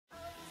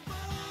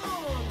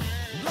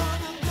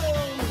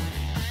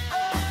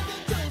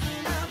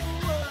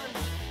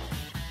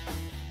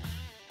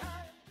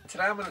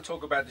Today I'm going to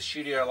talk about the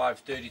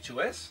Studiolive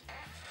 32S,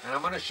 and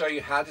I'm going to show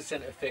you how to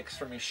send effects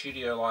from your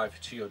Studiolive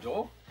to your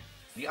DAW.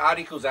 The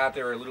articles out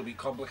there are a little bit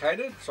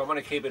complicated, so I'm going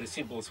to keep it as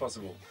simple as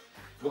possible.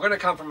 We're going to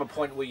come from a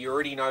point where you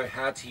already know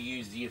how to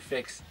use the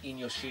effects in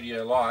your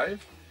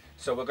Studiolive,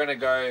 so we're going to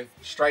go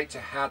straight to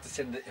how to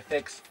send the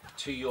effects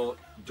to your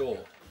DAW.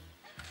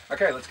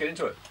 Okay, let's get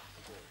into it.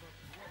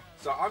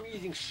 So I'm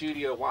using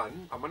Studio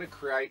One. I'm going to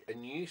create a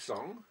new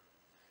song,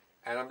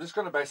 and I'm just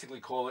going to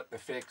basically call it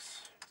Effects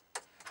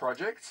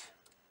Project.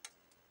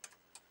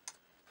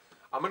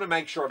 I'm going to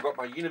make sure I've got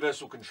my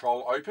universal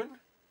control open.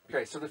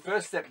 Okay, so the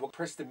first step, we'll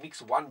press the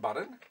Mix 1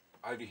 button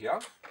over here.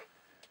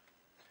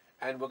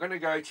 And we're going to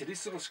go to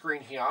this little screen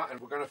here, and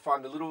we're going to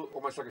find a little,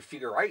 almost like a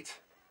figure 8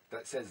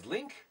 that says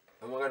link,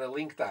 and we're going to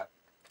link that.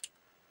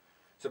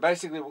 So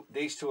basically,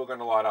 these two are going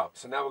to light up.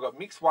 So now we've got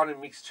Mix 1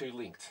 and Mix 2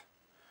 linked.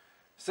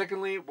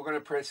 Secondly, we're going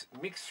to press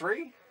Mix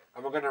 3,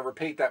 and we're going to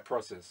repeat that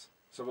process.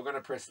 So we're going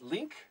to press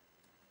link,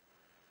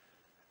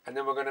 and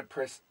then we're going to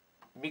press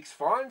Mix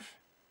 5,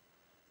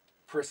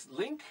 press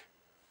link,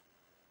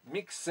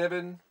 Mix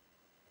 7,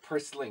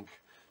 press link.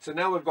 So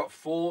now we've got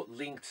 4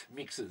 linked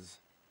mixes.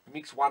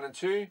 Mix 1 and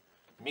 2,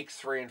 Mix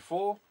 3 and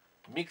 4,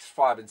 Mix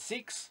 5 and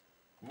 6,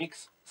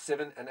 Mix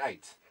 7 and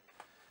 8.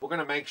 We're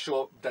going to make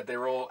sure that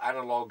they're all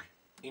analog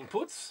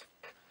inputs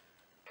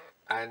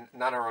and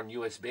none are on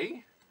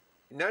USB.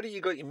 Now that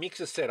you've got your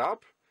mixer set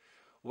up,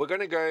 we're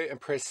going to go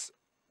and press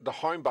the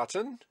home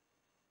button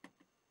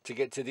to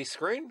get to this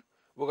screen.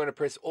 We're going to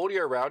press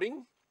audio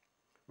routing.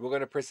 We're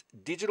going to press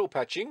digital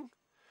patching.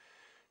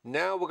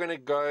 Now we're going to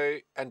go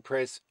and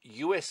press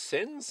US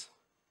sends.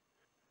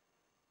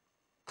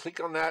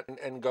 Click on that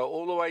and go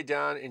all the way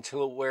down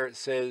until where it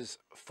says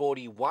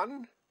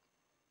 41.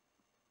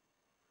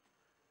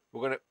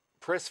 We're going to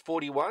press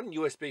 41,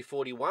 USB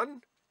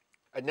 41.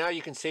 And now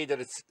you can see that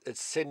it's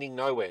sending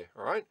nowhere,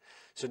 all right?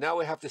 So now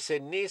we have to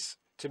send this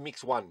to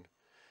Mix 1.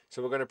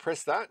 So we're going to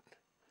press that.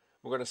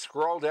 We're going to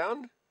scroll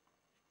down.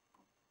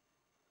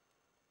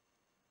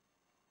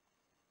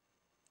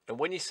 And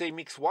when you see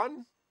Mix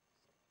 1,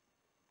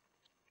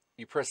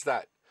 you press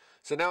that.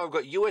 So now I've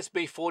got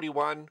USB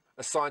 41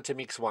 assigned to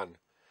Mix 1.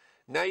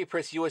 Now you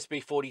press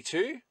USB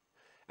 42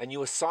 and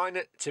you assign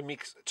it to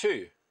Mix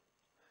 2.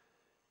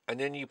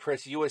 And then you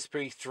press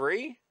USB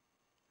 3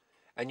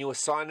 and you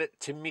assign it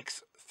to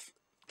Mix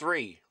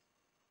 3.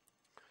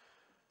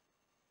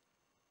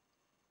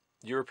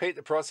 You repeat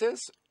the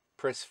process,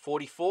 press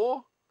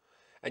 44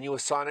 and you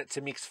assign it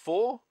to Mix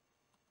 4.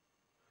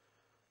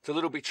 It's a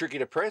little bit tricky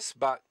to press,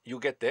 but you'll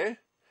get there.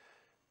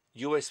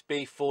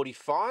 USB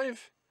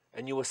 45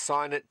 and you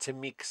assign it to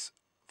Mix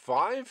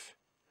 5.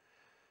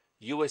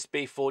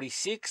 USB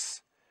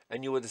 46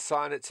 and you would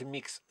assign it to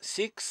Mix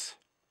 6.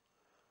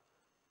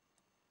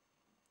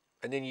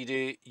 And then you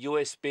do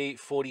USB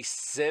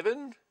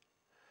 47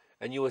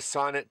 and you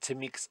assign it to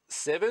Mix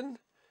 7.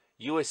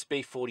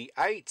 USB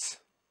 48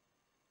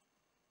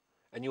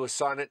 and you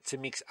assign it to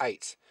Mix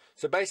 8.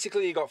 So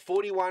basically you got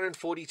 41 and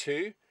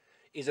 42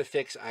 is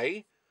effects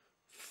A.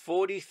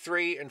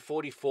 43 and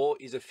 44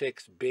 is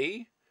effects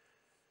B.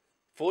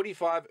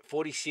 45,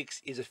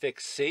 46 is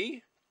effects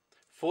C.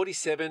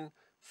 47,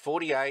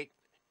 48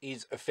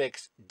 is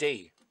effects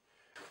D.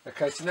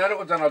 Okay, so now that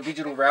we've done our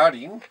digital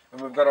routing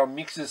and we've got our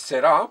mixers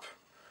set up,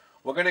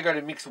 we're going to go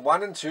to Mix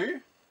 1 and 2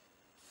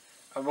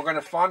 and we're going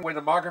to find where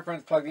the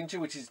microphone's plugged into,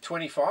 which is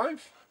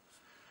 25,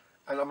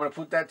 and I'm going to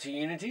put that to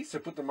Unity. So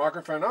put the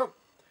microphone up,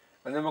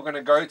 and then we're going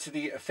to go to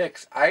the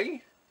effects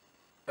A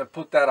and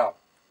put that up.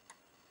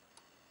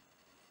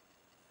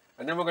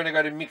 And then we're going to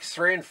go to Mix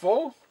 3 and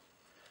 4,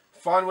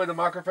 find where the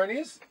microphone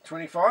is,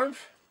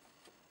 25,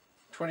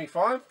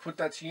 25, put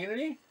that to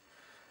Unity,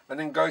 and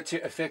then go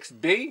to effects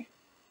B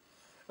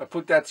and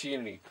put that to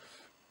Unity.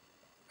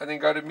 And then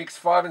go to Mix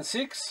 5 and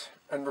 6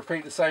 and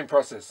repeat the same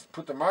process.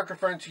 Put the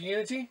microphone to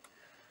Unity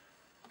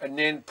and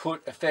then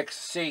put effects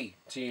C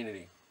to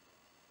Unity.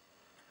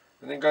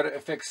 And then go to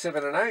effects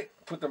 7 and 8,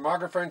 put the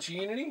microphone to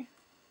Unity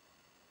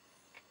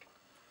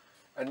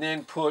and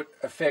then put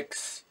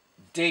effects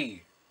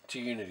D to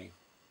Unity.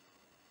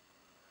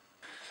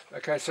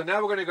 Okay, so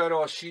now we're going to go to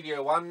our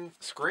Studio One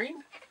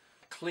screen.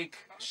 Click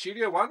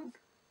Studio One,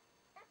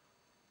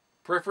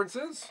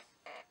 Preferences,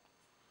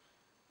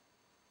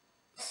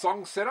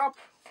 Song Setup,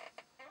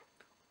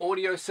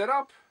 Audio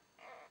Setup,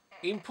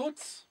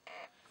 Inputs.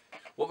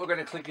 What we're going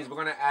to click is we're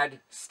going to add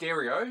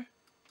stereo.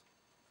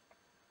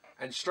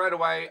 And straight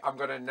away, I'm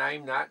going to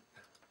name that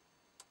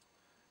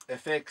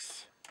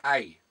Effects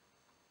A.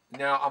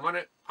 Now I'm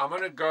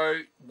going to go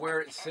where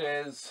it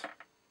says,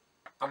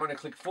 I'm going to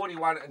click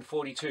 41 and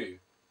 42.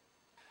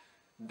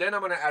 Then I'm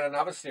going to add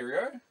another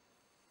stereo.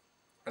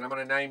 And I'm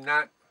going to name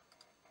that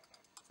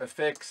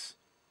Effects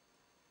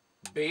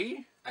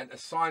B and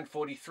assign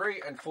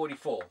 43 and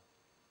 44.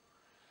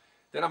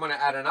 Then I'm going to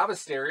add another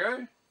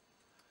stereo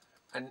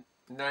and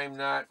name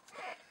that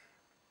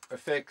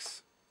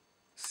Effects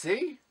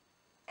C.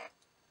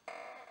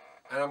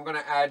 And I'm going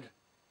to add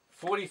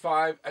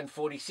 45 and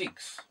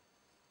 46.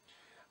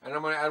 And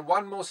I'm going to add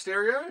one more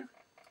stereo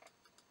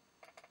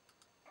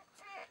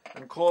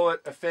and call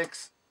it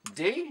effects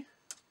D.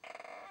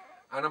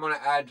 And I'm going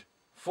to add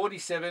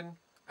 47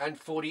 and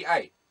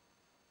 48.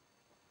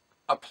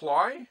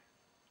 Apply.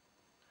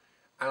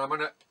 And I'm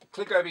going to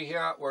click over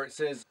here where it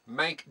says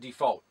make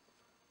default.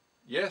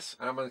 Yes,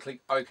 and I'm going to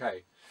click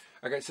OK.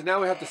 Okay, so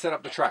now we have to set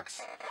up the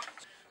tracks.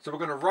 So we're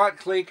going to right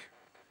click,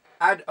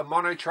 add a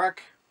mono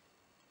track,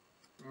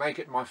 make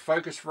it my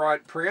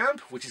Focusrite preamp,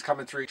 which is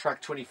coming through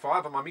track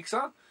 25 on my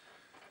mixer.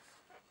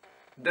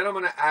 Then I'm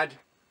going to add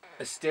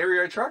a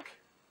stereo track.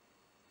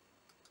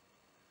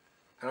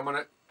 And I'm going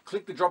to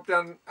click the drop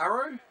down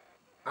arrow. And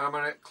I'm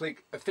going to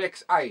click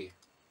effects A.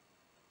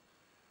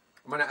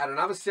 I'm going to add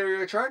another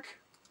stereo track.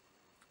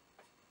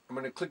 I'm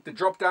going to click the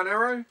drop down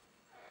arrow.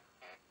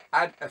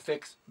 Add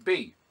effects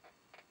B.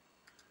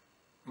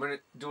 I'm going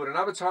to do it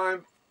another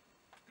time.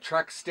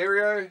 Track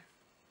stereo.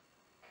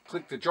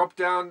 Click the drop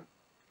down.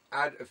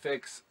 Add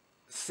effects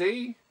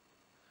C.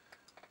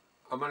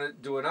 I'm going to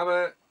do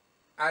another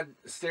add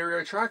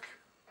stereo track.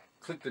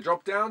 Click the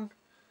drop down.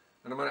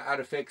 And I'm going to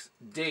add effects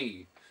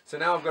D. So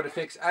now I've got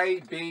effects A,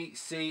 B,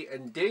 C,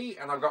 and D.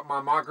 And I've got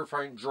my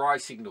microphone dry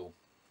signal.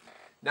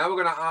 Now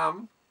we're going to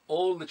arm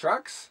all the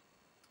tracks.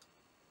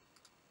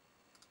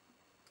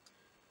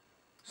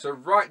 So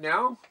right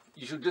now,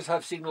 you should just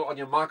have signal on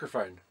your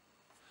microphone.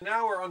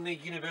 Now we're on the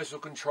universal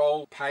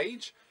control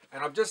page,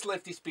 and I've just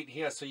left this bit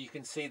here so you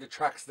can see the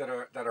tracks that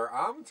are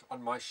armed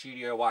on my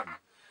Studio One.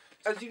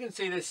 As you can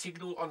see, there's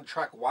signal on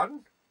track 1.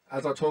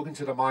 As I talk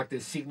into the mic,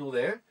 there's signal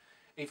there.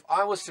 If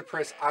I was to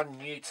press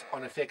unmute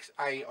on effects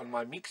A on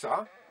my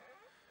mixer,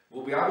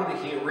 we'll be able to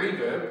hear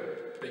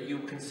reverb, but you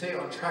can see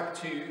on track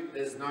 2,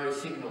 there's no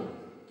signal.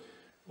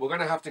 We're going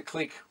to have to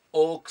click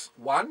aux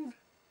 1.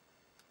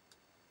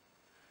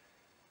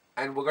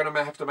 And we're going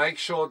to have to make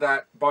sure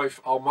that both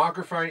our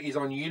microphone is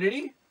on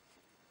Unity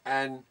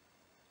and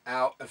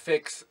our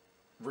effects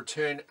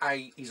return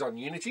A is on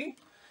Unity.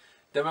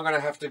 Then we're going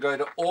to have to go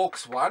to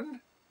aux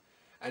 1,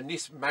 and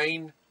this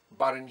main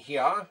button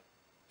here,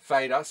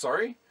 fader,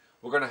 sorry,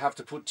 we're going to have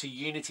to put to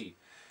Unity.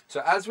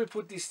 So as we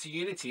put this to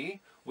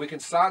Unity, we can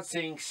start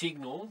seeing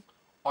signal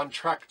on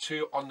track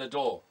 2 on the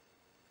DAW.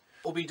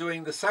 We'll be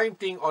doing the same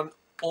thing on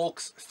aux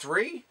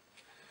 3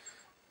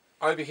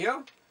 over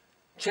here.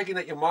 Checking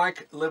that your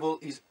mic level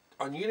is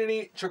on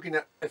Unity, checking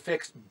that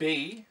effects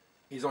B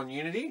is on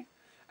Unity,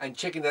 and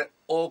checking that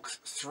aux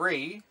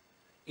 3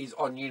 is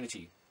on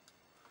Unity.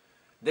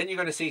 Then you're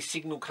going to see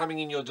signal coming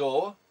in your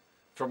DAW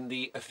from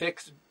the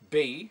effects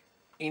B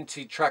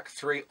into track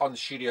 3 on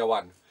Studio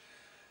One.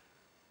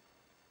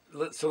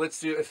 So let's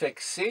do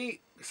effects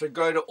C. So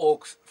go to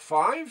aux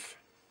 5.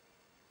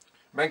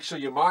 Make sure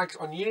your mic's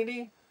on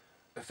Unity.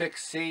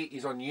 Effects C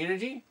is on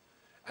Unity.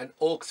 And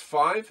aux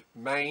 5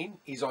 main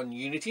is on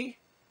Unity.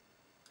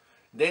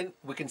 Then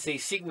we can see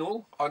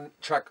signal on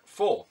track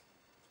 4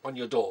 on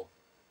your DAW.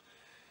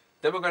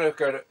 Then we're going to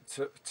go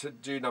to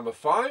do number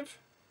 5,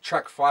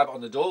 track 5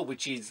 on the DAW,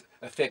 which is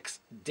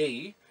effects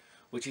D,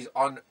 which is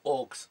on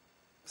aux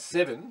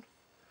 7.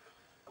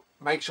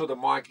 Make sure the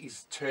mic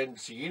is turned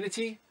to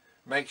Unity.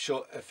 Make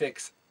sure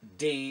effects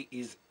D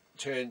is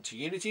turned to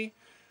Unity.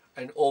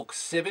 And aux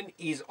 7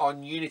 is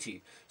on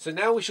Unity. So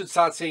now we should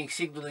start seeing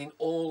signal in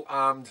all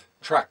armed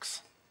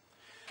tracks.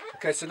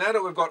 Okay, so now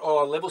that we've got all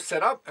our levels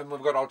set up and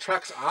we've got our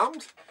tracks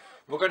armed,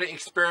 we're going to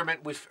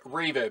experiment with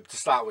reverb to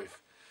start with.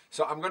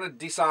 So I'm going to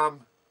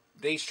disarm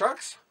these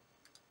tracks,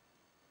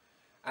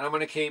 and I'm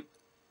going to keep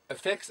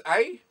effects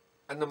A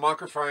and the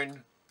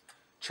microphone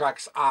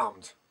tracks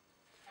armed.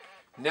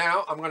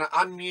 Now I'm going to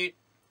unmute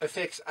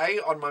effects A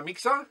on my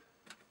mixer,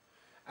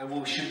 and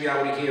we should be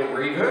able to hear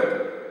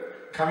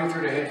reverb coming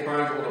through the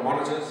headphones or the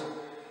monitors.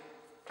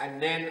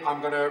 And then I'm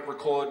going to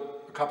record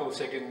a couple of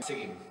seconds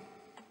singing.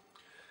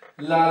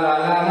 La la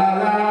la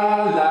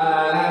la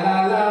la la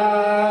la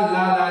la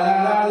la la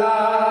la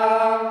la.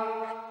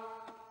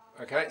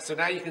 Okay, so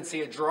now you can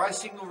see a dry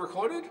signal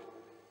recorded,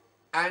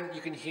 and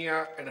you can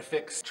hear an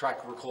effects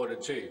track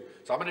recorded too.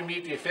 So I'm going to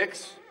mute the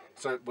effects,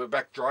 so we're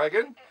back dry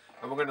again,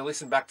 and we're going to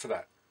listen back to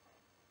that.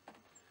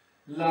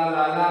 La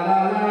la la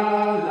la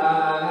la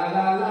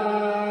la la la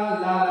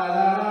la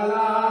la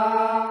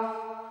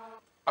la.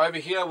 Over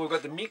here we've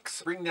got the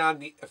mix. Bring down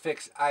the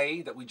effects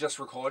A that we just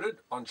recorded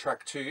on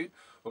track 2.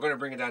 We're going to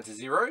bring it down to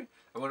 0,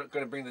 and we're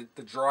going to bring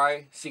the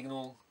dry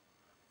signal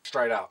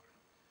straight out.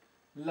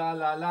 La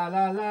la la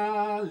la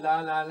la la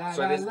la la.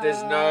 So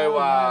there's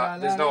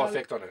no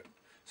effect on it.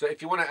 So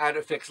if you want to add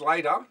effects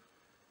later,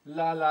 you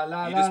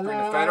just bring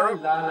the fader up.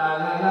 You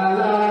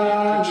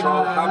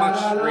control how much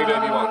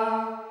reverb you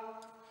want.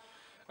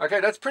 Okay,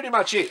 that's pretty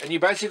much it, and you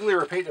basically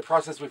repeat the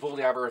process with all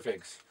the other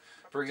effects.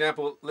 For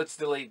example, let's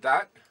delete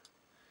that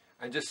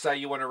and just say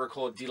you want to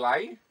record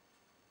delay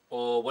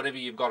or whatever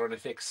you've got on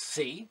effects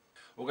C.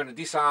 We're going to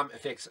disarm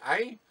effects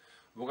A.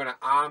 We're going to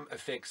arm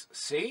effects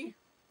C.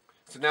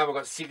 So now we've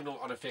got signal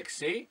on effects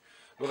C.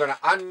 We're going to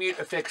unmute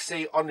effects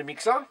C on the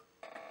mixer.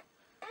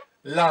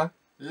 La,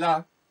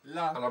 la,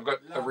 la. And I've got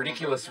a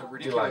ridiculous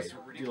delay.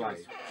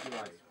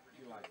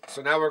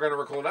 So now we're going to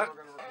record that.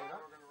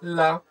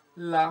 La,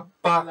 La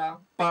ba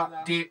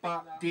ba di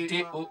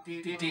di o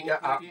di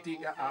a.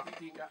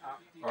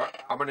 Alright,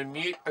 I'm going to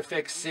mute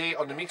effects C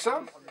on the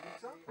mixer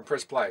and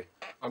press play.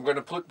 I'm going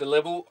to put the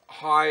level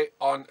high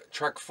on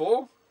track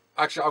 4.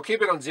 Actually, I'll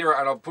keep it on 0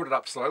 and I'll put it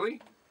up slowly.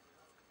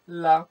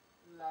 La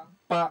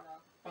ba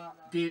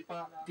di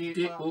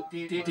di o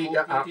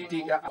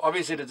di a.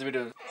 Obviously, there's a bit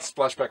of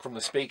splashback from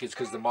the speakers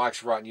because the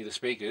mic's right near the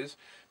speakers.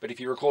 But if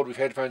you record with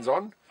headphones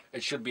on,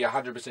 it should be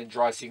 100%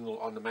 dry signal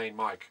on the main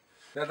mic.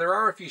 Now there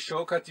are a few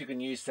shortcuts you can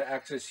use to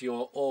access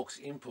your aux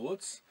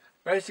inputs.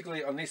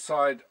 Basically on this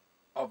side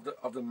of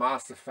the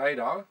master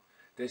fader,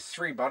 there's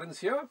 3 buttons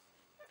here.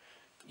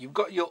 You've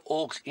got your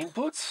aux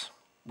inputs,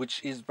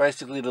 which is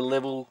basically the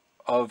level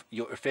of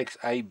your effects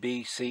A,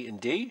 B, C and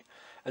D.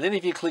 And then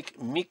if you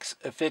click Mix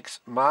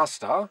Effects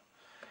Master,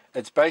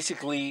 it's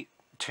basically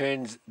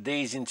turns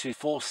these into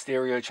 4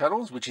 stereo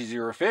channels, which is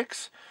your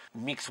effects.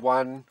 Mix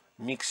 1,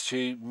 Mix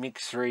 2,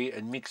 Mix 3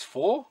 and Mix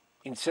 4.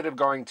 Instead of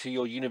going to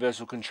your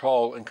universal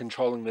control and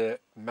controlling the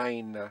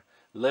main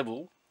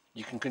level,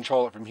 you can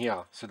control it from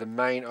here. So the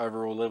main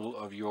overall level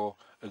of your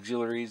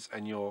auxiliaries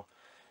and your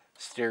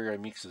stereo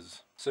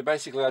mixes. So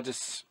basically I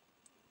just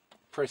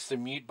press the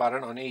mute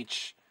button on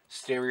each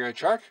stereo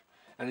track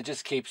and it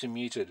just keeps them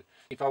muted.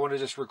 If I want to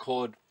just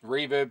record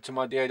reverb to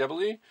my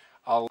DAW,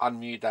 I'll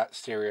unmute that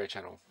stereo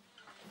channel.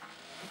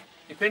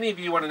 If any of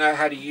you want to know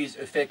how to use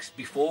effects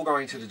before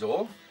going to the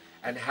DAW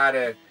and how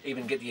to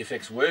even get the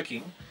effects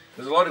working,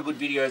 there's a lot of good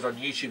videos on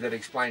YouTube that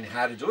explain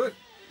how to do it,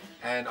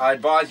 and I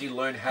advise you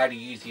learn how to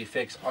use the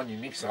effects on your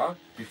mixer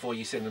before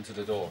you send them to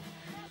the DAW.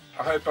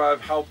 I hope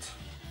I've helped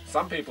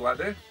some people out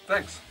there.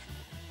 Thanks.